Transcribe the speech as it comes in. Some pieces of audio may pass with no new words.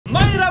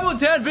Damen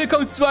und Herren,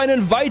 willkommen zu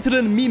einem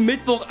weiteren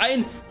Meme-Mittwoch.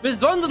 Ein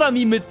besonderer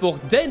Meme-Mittwoch,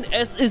 denn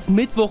es ist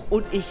Mittwoch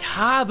und ich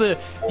habe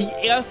die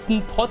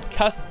ersten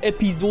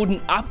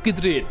Podcast-Episoden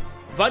abgedreht.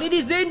 Wann ihr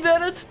die sehen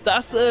werdet,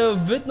 das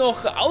wird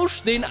noch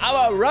ausstehen,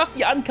 aber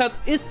Ruufey Uncut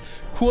ist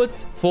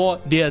kurz vor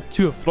der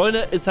Tür.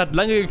 Freunde, es hat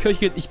lange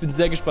geköchelt. Ich bin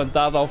sehr gespannt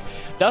darauf,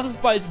 dass es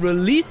bald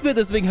released wird.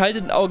 Deswegen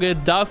haltet ein Auge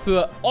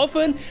dafür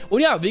offen.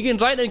 Und ja, wir gehen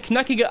rein in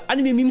knackige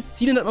Anime-Memes.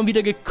 Zielen hat man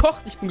wieder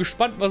gekocht. Ich bin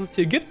gespannt, was es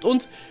hier gibt.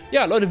 Und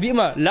ja, Leute, wie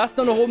immer, lasst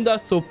noch oben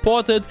das,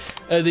 supportet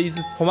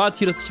dieses Format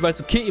hier, dass ich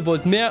weiß, okay, ihr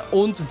wollt mehr.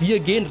 Und wir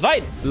gehen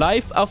rein.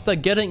 Live after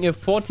getting a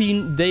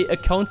 14-day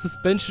account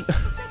suspension.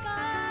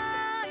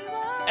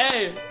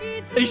 Ey,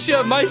 ich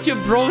höre, manche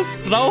Bros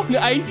brauchen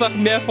einfach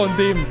mehr von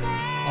dem.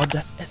 Oh,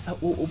 das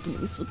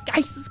SAO-Opening ist so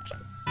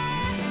geisteskrank.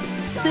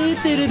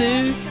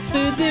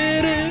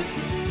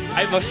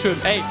 Einfach schön.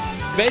 Ey,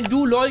 wenn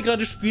du LOL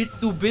gerade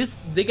spielst, du bist,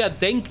 Digga,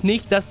 denk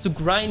nicht, dass du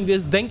grinden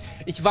wirst. Denk,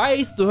 ich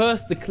weiß, du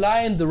hörst The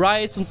Climb, The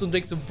Rise und so und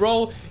denkst so,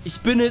 Bro, ich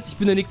bin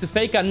der nächste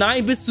Faker.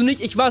 Nein, bist du nicht,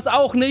 ich war es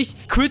auch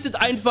nicht. Quittet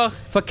einfach,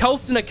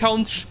 verkauft den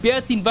Account,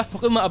 sperrt ihn, was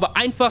auch immer, aber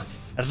einfach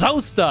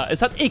raus da.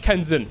 Es hat eh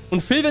keinen Sinn.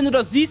 Und Phil, wenn du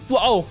das siehst, du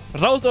auch.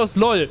 Raus aus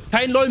LOL.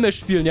 Kein LOL mehr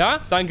spielen,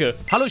 ja? Danke.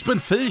 Hallo, ich bin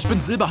Phil, ich bin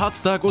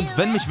Silberhardstark und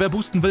wenn mich wer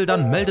boosten will,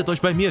 dann meldet euch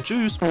bei mir.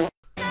 Tschüss.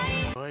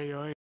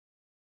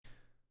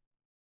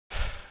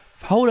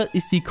 Faulheit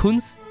ist die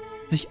Kunst,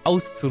 sich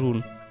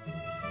auszuruhen,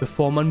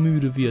 bevor man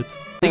müde wird.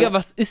 Digga,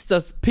 was ist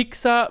das?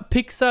 Pixar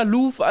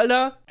Luufey,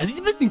 Alter? Er sieht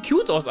ein bisschen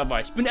cute aus, aber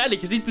ich bin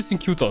ehrlich, er sieht ein bisschen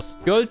cute aus.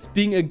 Girls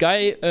being a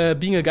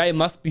guy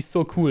must be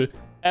so cool.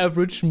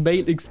 Average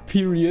male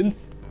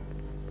experience.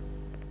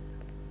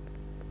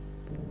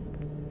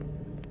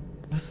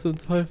 Was zum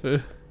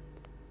Teufel?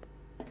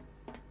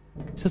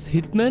 Ist das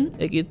Hitman?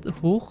 Er geht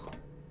hoch.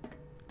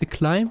 The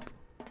Climb.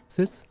 Was ist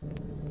das?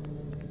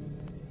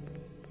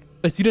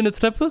 Ist wieder eine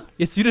Treppe?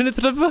 Jetzt wieder eine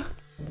Treppe?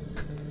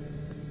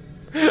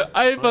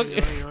 Einfach.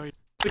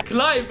 The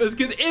Climb. Es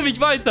geht ewig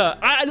weiter.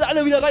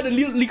 Alle wieder rein in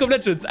League of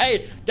Legends.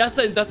 Ey,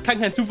 das kann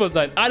kein Zufall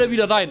sein. Alle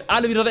wieder rein.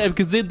 Alle wieder rein. Ihr habt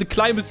gesehen, The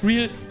Climb ist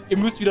real. Ihr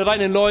müsst wieder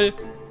rein in LOL.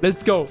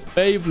 Let's go.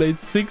 Beyblade,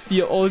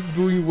 6-year-olds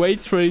doing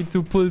weight training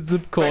to pull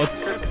zip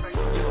cords.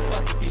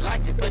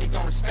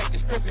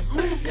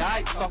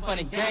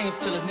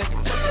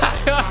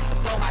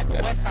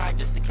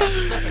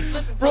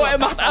 Bro, er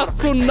macht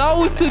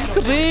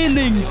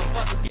Astronautentraining.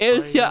 Er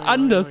ist ja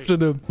anders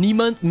drin.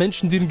 Niemand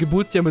Menschen, deren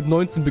Geburtsjahr mit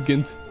 19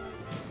 beginnt.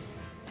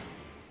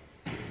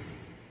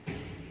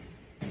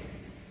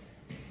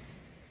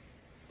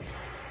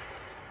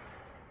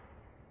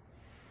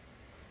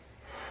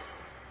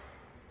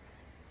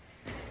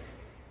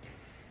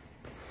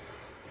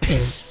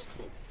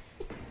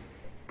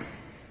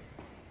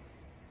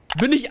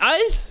 Bin ich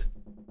alt?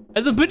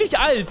 Also bin ich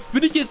alt?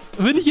 Bin ich jetzt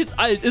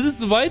alt? Ist es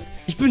soweit?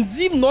 Ich bin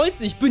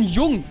 97, ich bin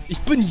jung. Ich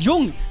bin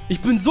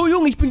so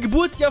jung, ich bin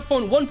Geburtsjahr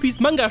von One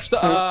Piece Manga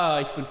Star. Ah,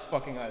 ich bin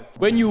fucking alt.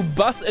 When you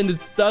buzz and it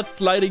starts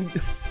sliding.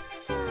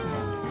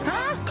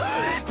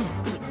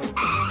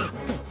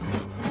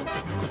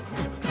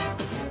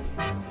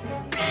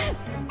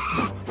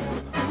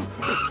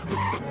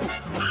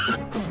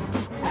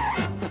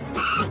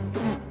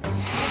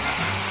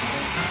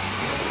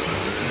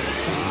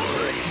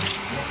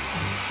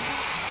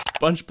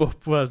 SpongeBob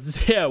war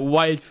sehr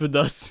wild für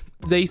das.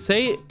 They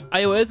say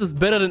iOS is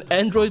better than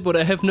Android, but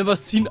I have never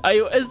seen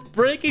iOS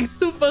breaking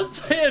Super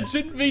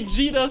Saiyajin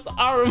Vegeta's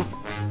arm.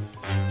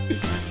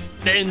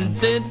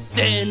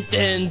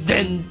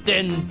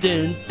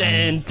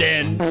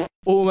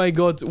 Oh mein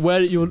Gott,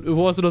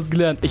 wo hast du das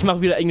gelernt? Ich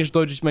mache wieder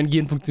Englisch-Deutsch, mein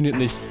Gehirn funktioniert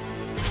nicht.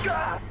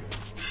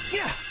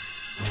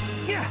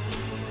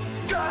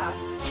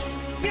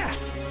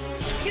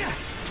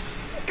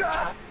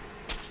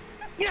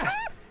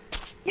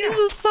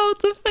 Diese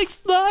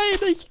Soundeffekte, nein,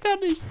 ich kann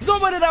nicht. So,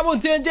 meine Damen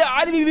und Herren, der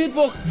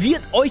Anime-Mittwoch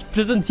wird euch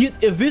präsentiert.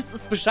 Ihr wisst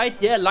es Bescheid,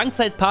 der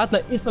Langzeitpartner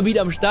ist mal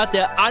wieder am Start.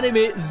 Der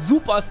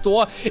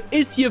Anime-Superstore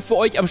ist hier für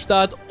euch am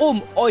Start,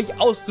 um euch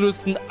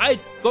auszurüsten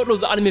als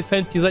gottlose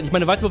Anime-Fans hier seid. Ich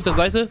meine, weiter auf der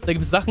Seite, da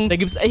gibt es Sachen, da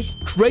gibt es echt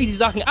crazy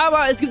Sachen.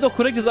 Aber es gibt auch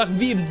korrekte Sachen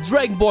wie eben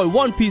Dragon Ball,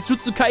 One Piece,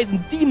 Jujutsu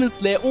Kaisen, Demon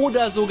Slayer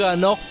oder sogar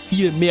noch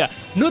viel mehr.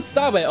 Nutzt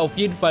dabei auf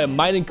jeden Fall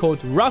meinen Code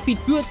Ruufey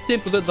für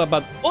 10%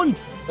 Rabatt und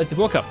falls ihr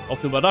Bock habt auf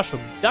eine Überraschung,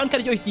 dann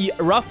kann ich euch die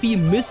Ruufey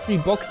Mystery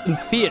Box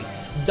empfehlen.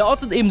 Dort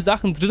sind eben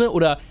Sachen drin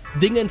oder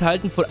Dinge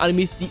enthalten von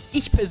Animes, die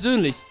ich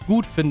persönlich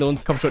gut finde.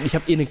 Und komm schon, ich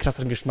habe eh einen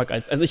krasseren Geschmack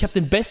als... Also ich habe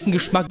den besten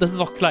Geschmack, das ist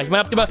auch klar. Ich meine,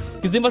 habt ihr mal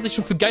gesehen, was ich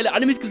schon für geile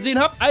Animes gesehen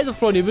habe? Also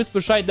Freunde, ihr wisst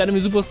Bescheid, der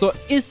Anime Superstore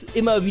ist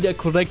immer wieder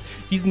korrekt,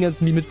 diesen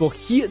ganzen Meme-Mittwoch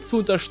hier zu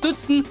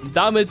unterstützen. Und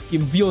damit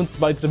geben wir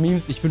uns weitere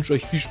Memes. Ich wünsche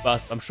euch viel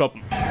Spaß beim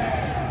Shoppen.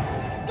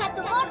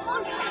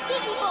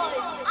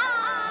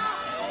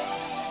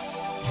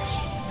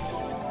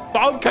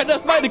 Warum kann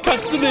das meine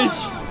Katze nicht?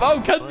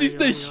 Warum kann sie es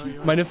nicht?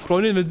 Meine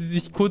Freundin, wenn sie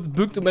sich kurz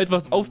bückt, um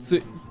etwas aufzu...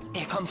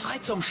 Er kommt frei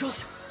zum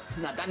Schuss.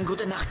 Na dann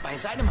gute Nacht bei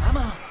seinem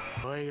Hammer.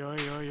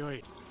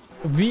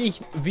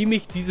 Wie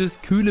mich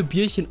dieses kühle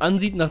Bierchen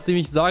ansieht, nachdem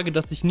ich sage,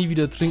 dass ich nie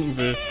wieder trinken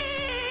will.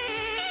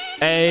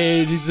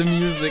 Ey, diese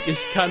Musik,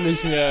 ich kann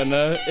nicht mehr,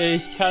 ne?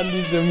 Ich kann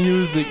diese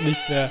Musik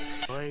nicht mehr.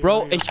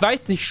 Bro, ich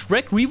weiß nicht,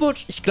 Shrek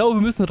Rewatch? Ich glaube,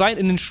 wir müssen rein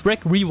in den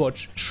Shrek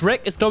Rewatch.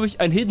 Shrek ist, glaube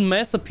ich, ein Hidden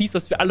Masterpiece,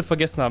 das wir alle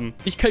vergessen haben.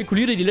 Ich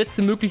kalkuliere die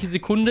letzte mögliche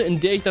Sekunde, in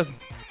der ich das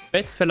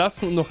Bett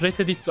verlassen und noch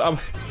rechtzeitig zur Arbeit...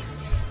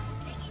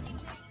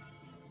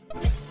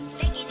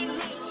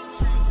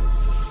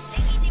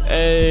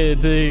 Ey,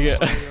 Digga.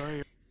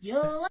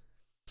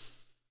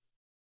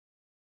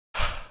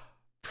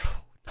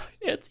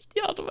 Er hat sich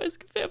die Art und Weise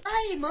gefärbt.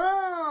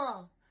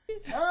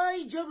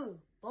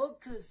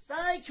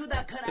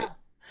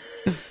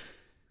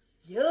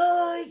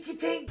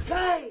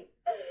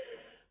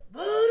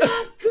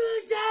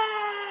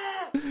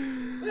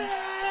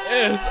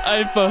 Er ist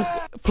einfach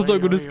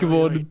Protagonist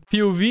geworden.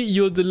 POV,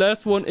 you're the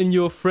last one in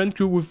your friend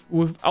group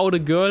without a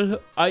girl.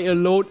 I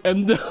alone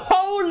am the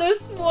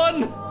wholest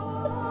one.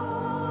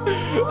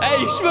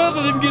 Ey, ich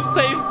schwöre, dem geht's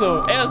safe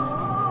so.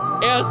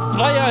 Er ist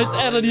freier als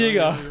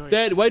Ehrenjäger.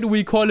 Dad, why do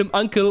we call him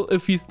Uncle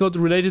if he's not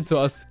related to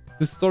us?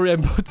 The story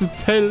I'm about to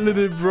tell,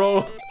 little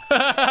bro.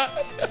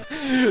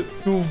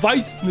 Du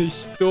weißt nicht,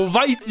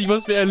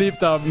 was wir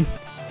erlebt haben.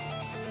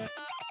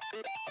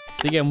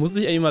 Digga, muss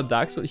ich eigentlich mal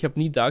Dark Souls? Ich habe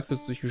nie Dark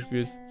Souls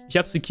durchgespielt. Ich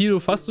habe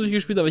Sekiro fast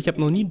durchgespielt, aber ich habe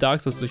noch nie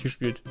Dark Souls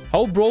durchgespielt.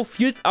 How bro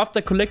feels after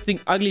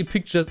collecting ugly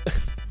pictures.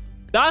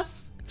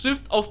 Das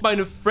trifft auf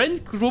meine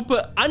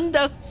Friend-Gruppe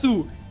anders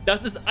zu.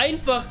 Das ist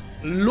einfach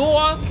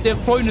Lore der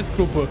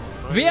Freundesgruppe.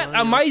 Wer hat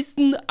am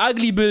meisten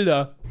ugly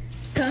Bilder?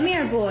 Come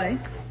here, boy.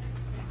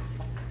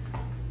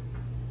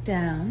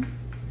 Down.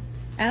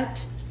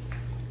 Out.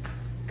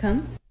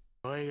 Come.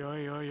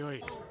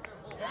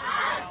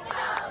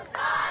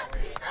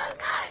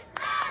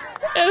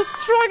 Er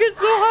struggelt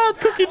so hart.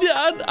 Guck ihn dir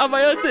an. Aber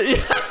er hatte...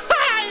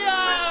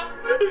 Ja!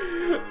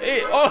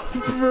 Ey, oh,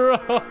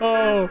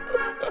 Bro.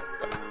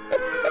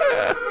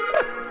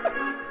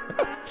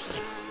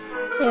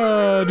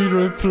 Ah, die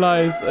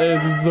Replies, ey,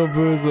 sind so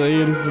böse,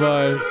 jedes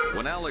Mal.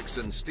 When Alex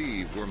and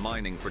Steve were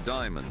mining for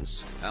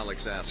diamonds,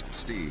 Alex asked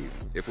Steve,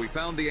 if we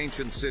found the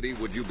ancient city,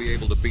 would you be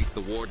able to beat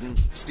the warden?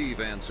 Steve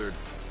answered,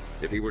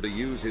 if he were to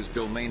use his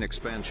domain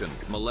expansion,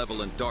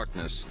 malevolent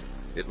darkness,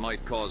 it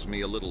might cause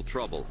me a little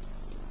trouble.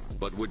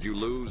 But would you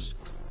lose?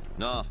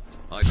 Nah,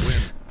 I'd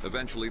win.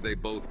 Eventually they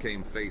both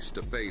came face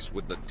to face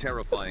with the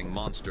terrifying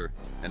monster,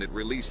 and it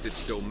released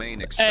its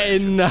domain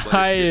expansion, but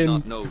it did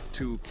not know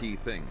two key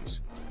things.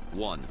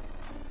 1.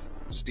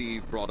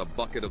 Steve brought a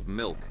bucket of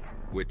milk,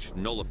 which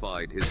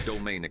nullified his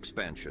domain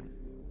expansion.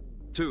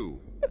 2.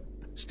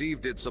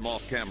 Steve did some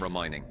off-camera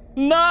mining.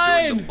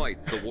 During the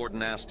fight, the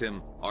warden asked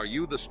him, are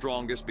you the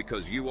strongest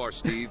because you are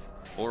Steve,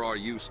 or are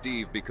you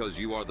Steve because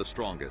you are the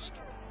strongest?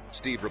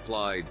 Steve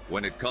replied,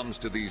 when it comes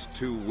to these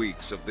 2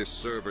 weeks of this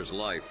server's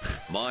life,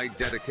 my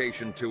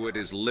dedication to it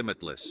is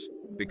limitless,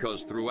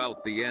 because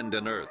throughout the end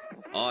and earth,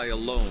 I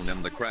alone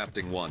am the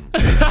crafting one.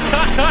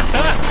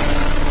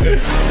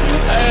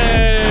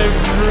 Ey,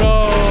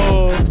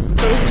 Bro.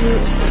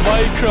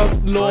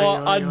 Minecraft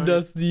Lore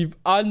anders deep.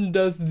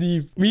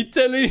 Me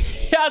telling...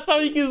 Ja, das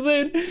habe ich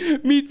gesehen.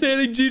 Me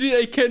telling Genie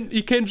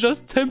he can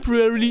just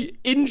temporarily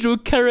injure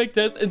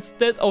characters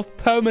instead of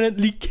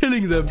permanently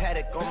killing them.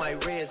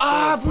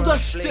 Ah, Bruder,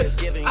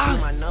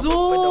 ach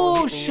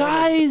so,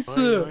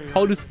 scheiße.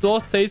 How the store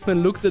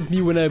salesman looks at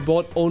me when I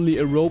bought only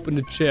a rope and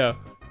a chair.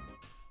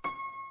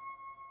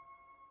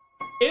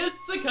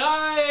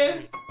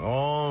 Isekai!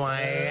 Oh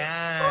my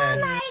god!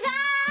 Oh my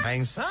god!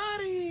 I'm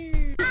sorry!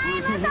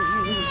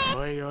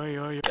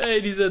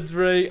 Ey, dieser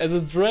Drake.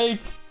 Also Drake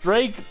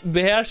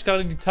beherrscht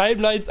gerade die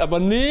Timelines, aber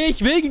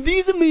nicht wegen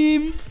diesem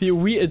Meme.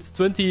 POV, it's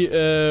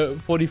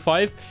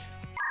 2045.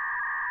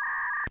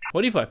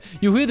 45.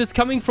 You hear this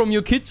coming from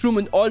your kids' room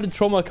and all the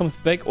trauma comes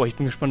back. Oh, ich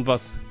bin gespannt,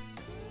 was.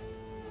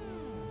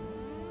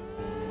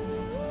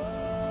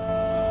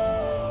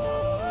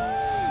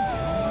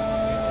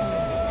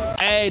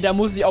 Ey, da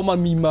muss ich auch mal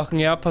ein Meme machen,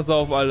 ja? Pass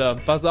auf, Alter.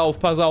 Pass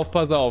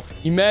auf.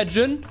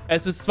 Imagine,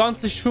 es ist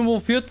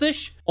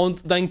 2045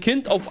 und dein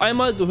Kind auf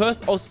einmal, du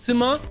hörst aus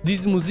Zimmer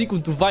diese Musik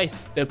und du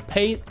weißt, der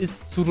Pain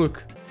ist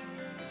zurück.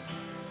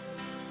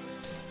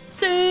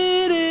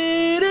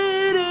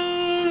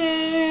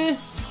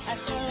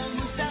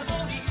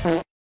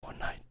 Oh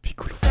nein,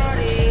 Piccolo.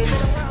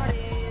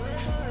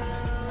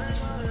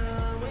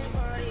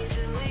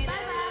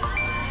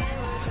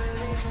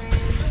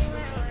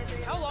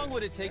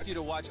 Would it take you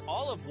to watch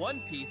all of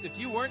One Piece if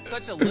you weren't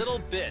such a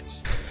little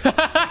bitch?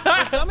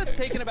 For some, it's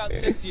taken about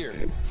 6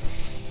 years,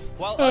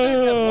 while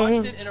others have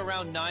watched it in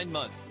around 9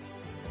 months.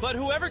 But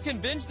whoever can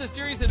binge the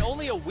series in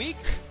only a week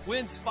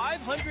wins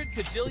 500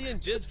 kajillion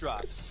jizz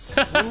drops.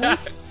 That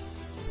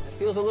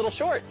feels a little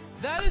short.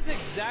 That is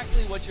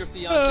exactly what your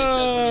fiance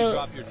says when you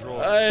drop your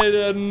drawers.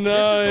 Alter,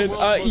 nein.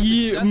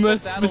 AI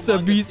Mr.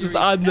 Beast ist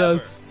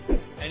anders.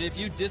 And if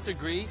you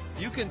disagree,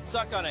 you can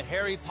suck on a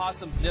hairy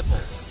possum's nipple.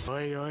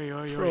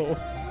 Bro,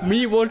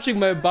 me watching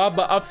my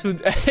barber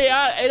absolut...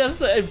 Ja, ey,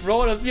 ey,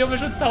 Bro, das haben wir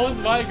schon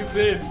 1000-mal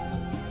gesehen.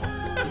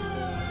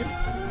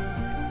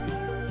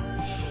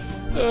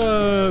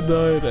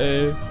 Nein,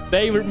 ey.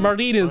 David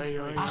Martinez.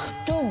 Ach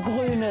du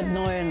grüne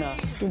Neune.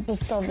 Du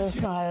bist doch bloß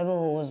eine halbe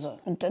Hose.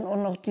 Und dann auch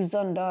noch die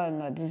Sandalen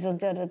da. Die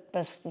sind ja das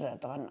Beste da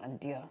dran an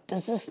dir.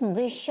 Das ist ein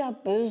richtiger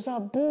böser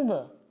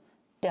Bube.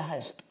 Der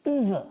heißt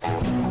Uwe.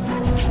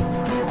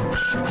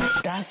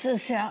 Das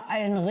ist ja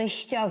ein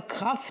richtiger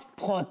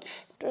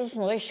Kraftprotz. Das ist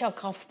ein richtiger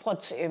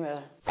Kraftprotz, Emil.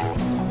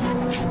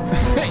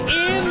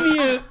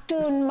 Emil!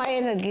 Du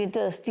meine Güte,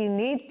 ist die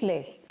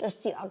niedlich. Das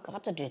ist die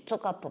Agathe, die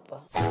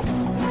Zuckerpuppe.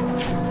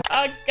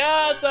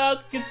 Agathe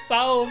hat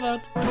gezaubert.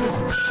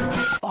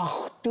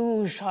 Ach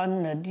du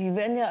Schande, die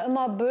werden ja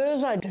immer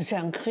böser. Das ist ja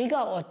ein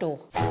Krieger-Otto.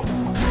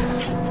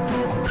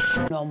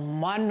 Oh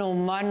Mann, oh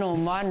Mann, oh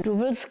Mann. Du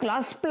willst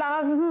Glas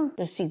blasen?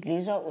 Das ist die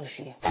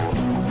Gläser-Uschi.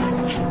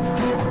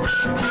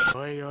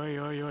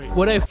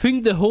 What I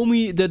think the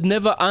homie that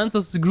never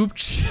answers the group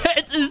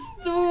chat is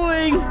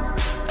doing.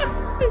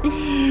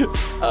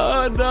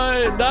 Oh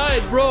nein,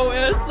 nein, Bro,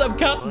 er ist am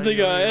Cutten,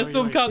 Digga. Er ist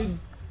nur am Cutten.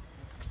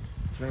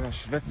 Kleiner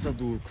Schwätzer,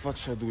 du,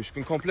 Quatscher, du. Ich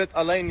bin komplett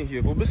alleine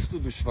hier. Wo bist du,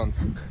 du Schwanz?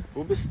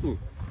 Wo bist du?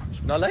 Ich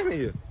bin alleine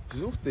hier. Ich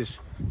such dich.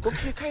 Guck,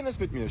 hier keiner ist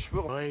mit mir, ich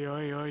schwöre.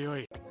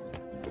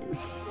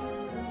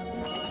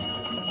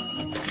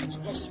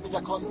 Spreche ich mit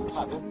der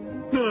Kostenkarte?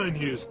 Nein,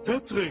 hier ist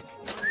Patrick.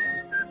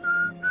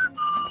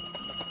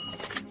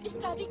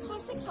 Ist da die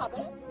große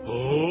Krabbe?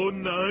 Oh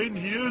nein,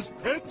 hier ist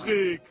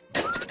Patrick.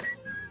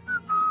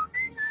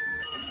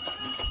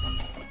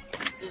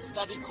 Ist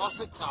da die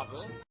große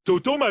Krabbe? Du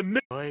dummer N...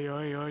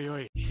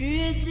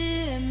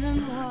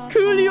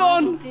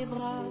 Kylian!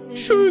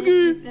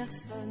 Shügi!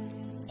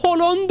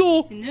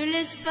 Hollando!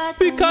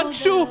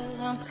 Pikachu!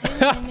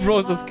 Bro,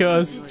 ist das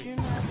cursed.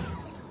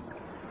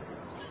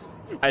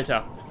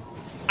 Alter!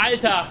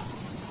 Alter!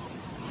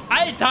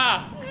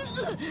 Alter!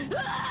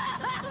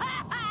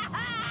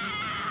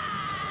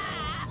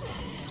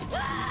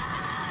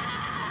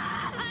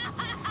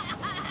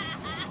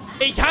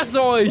 Ich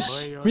hasse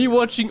euch! Me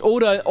watching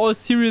Oda in all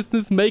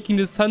seriousness making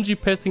the Sanji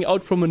passing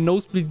out from a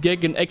nosebleed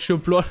gag in actual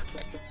plot.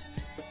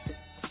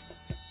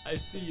 I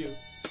see you.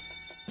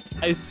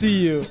 I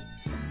see you.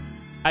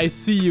 I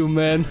see you,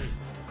 man.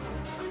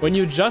 When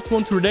you just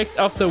want to relax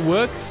after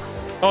work?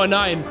 Oh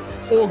nein.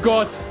 Oh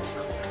Gott.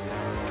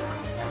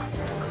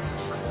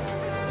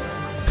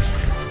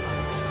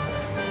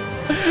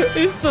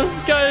 Ist das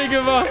geil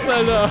gemacht,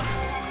 Alter.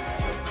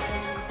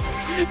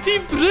 Die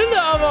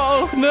Brille aber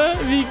auch, ne?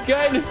 Wie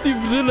geil ist die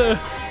Brille?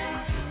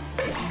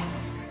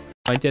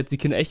 Meint, der hat die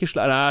Kinder echt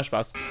geschlagen? Ah,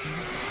 Spaß.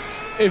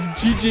 If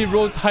GG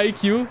wrote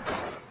Haikyuu.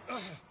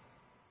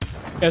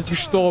 Er ist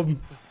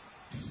gestorben.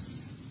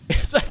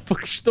 Er ist einfach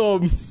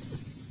gestorben.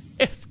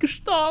 Er ist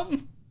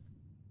gestorben.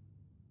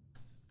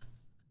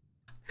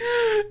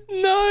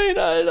 Nein,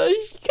 Alter,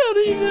 ich kann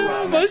nicht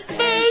mehr. Mein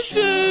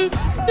Special.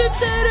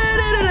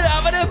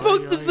 Aber der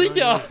Punkt ist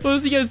sicher.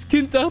 Was ich als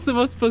Kind dachte,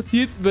 was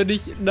passiert, wenn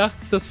ich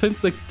nachts das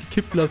Fenster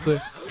gekippt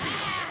lasse.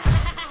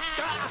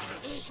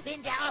 Ich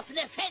bin der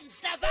offene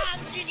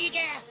Fenster-Wahnsinnige.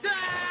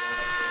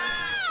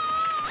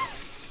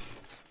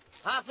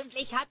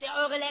 Hoffentlich habt ihr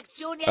eure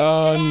Lektion jetzt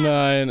Oh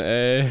nein,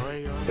 ey.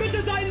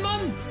 Bitte sei ein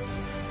Mann!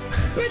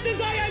 Bitte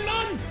sei ein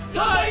Mann!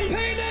 Kein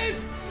Penis!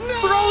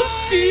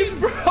 Broski,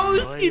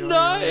 Broski,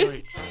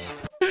 nein!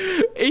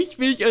 Ich,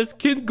 wie ich als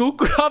Kind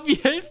Goku Abi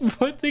helfen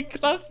wollte,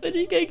 Kraft, wenn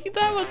ich kein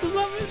Gitarre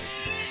zusammen.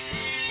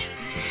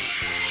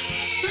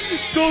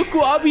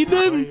 Goku Abi,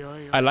 nimm!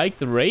 I like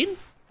the rain?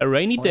 A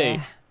rainy day.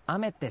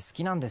 雨って好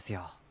きなんです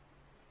よ。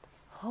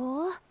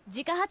ほう、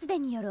自家発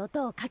電による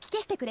音をかき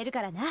消してくれる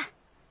からな。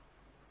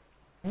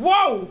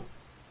Wow!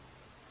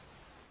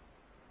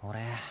 俺、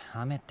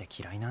雨って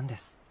嫌いなんで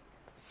す。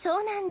そ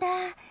うなんだ。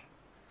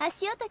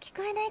足音聞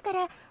こえないか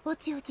ら、お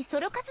ちおちソ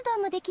ロ活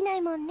動もできな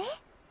いもんね。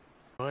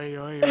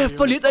Er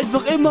verliert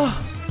einfach immer.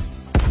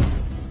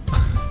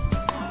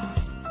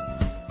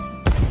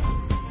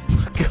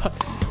 Oh Gott.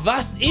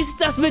 Was ist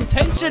das mit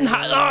Tension?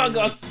 Oh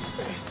Gott.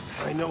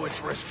 I know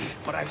it's risky,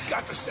 but I've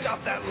got to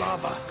stop that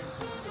lava.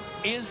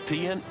 Is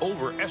Tien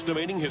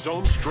overestimating his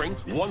own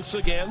strength once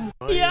again?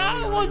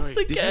 Yeah, once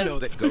again. Did you know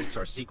that goats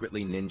are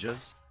secretly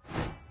ninjas?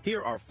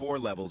 Here are 4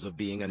 levels of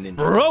being a ninja.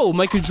 Bro,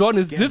 Michael Jordan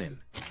is different.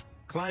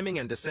 Climbing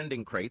and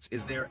descending crates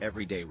is their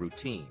everyday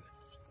routine.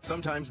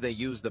 Sometimes they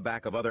use the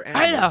back of other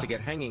animals to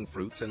get hanging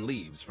fruits and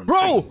leaves from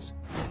trees.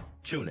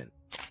 Chunin.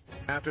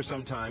 After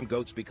some time,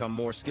 goats become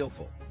more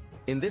skillful.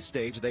 In this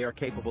stage, they are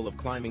capable of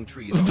climbing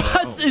trees.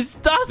 Was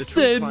ist das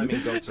denn?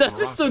 Das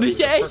ist doch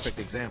nicht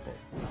echt.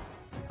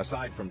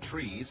 Aside from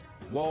trees,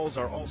 walls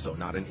are also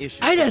not an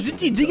issue. Alter, sind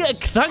die Dinger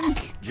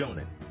krank?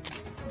 Jonin.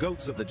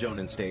 Goats of the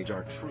Jonin stage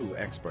are true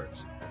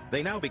experts.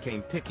 They now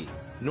became picky.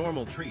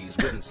 Normal trees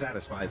wouldn't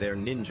satisfy their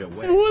ninja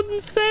way.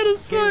 Wouldn't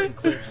satisfy. Scaling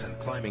cliffs and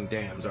climbing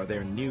dams are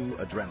their new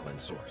adrenaline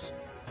source.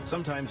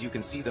 Sometimes you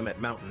can see them at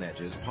mountain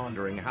edges,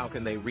 pondering how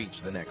can they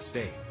reach the next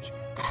stage.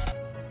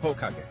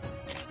 Hokage.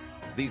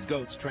 These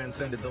goats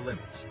transcended the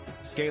limits,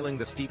 scaling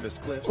the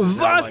steepest cliffs.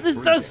 Was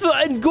ist das für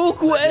ein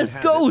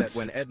Goku-esque Goat?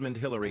 When Edmund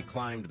Hillary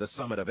climbed the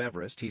summit of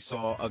Everest, he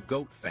saw a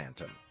goat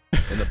phantom.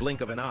 In the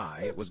blink of an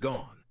eye, it was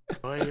gone.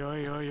 Oi,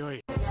 oi, oi,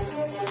 oi.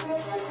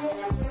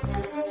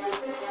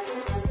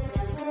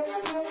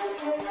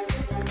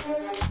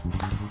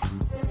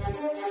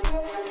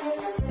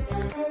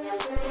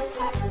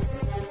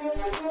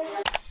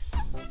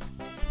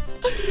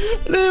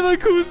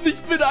 Leverkusen, ich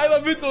bin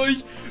einmal mit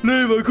euch.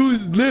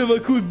 Leverkusen,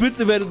 Leverkusen,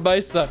 bitte werdet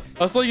Meister.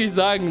 Was soll ich euch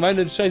sagen?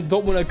 Meine scheiß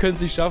Dortmunder können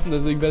es nicht schaffen,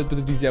 deswegen werdet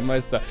bitte dieses Jahr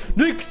Meister.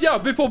 Nix, ja,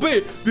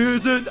 BVB. Wir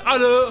sind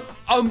alle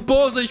am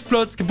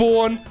Borsigplatz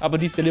geboren. Aber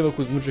dieses Jahr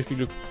Leverkusen, wünsche euch viel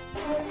Glück.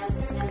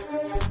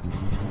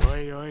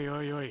 Oi, oi,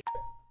 oi, oi.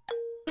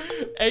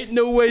 Ain't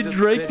no way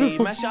Drake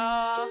before.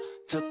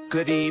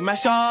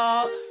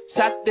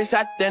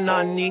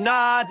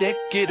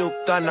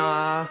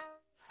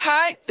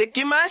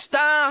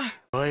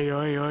 Oi,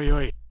 oi, oi,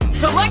 oi.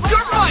 Select your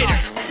fighter!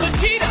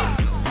 Vegeta!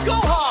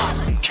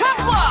 Gohan!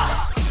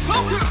 Kefla!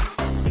 Goku!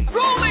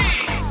 Broly!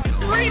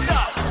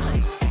 Frieza!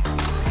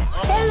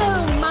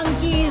 Hello,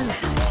 monkeys!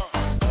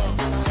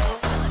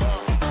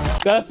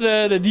 Das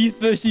wäre der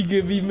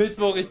dieswöchige wie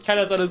Mittwoch. Ich kann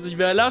das alles nicht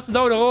mehr. Lasst einen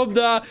Daumen nach oben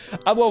da,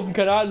 Abo auf dem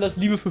Kanal, lasst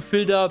Liebe für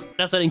Filter,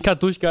 dass er den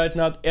Cut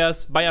durchgehalten hat. Er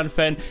ist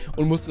Bayern-Fan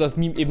und musste das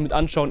Meme eben mit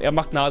anschauen. Er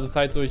macht eine harte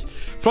Zeit durch.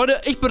 Freunde,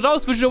 ich bin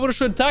raus, wünsche euch einen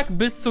wunderschönen Tag.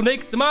 Bis zum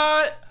nächsten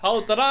Mal.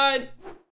 Haut rein.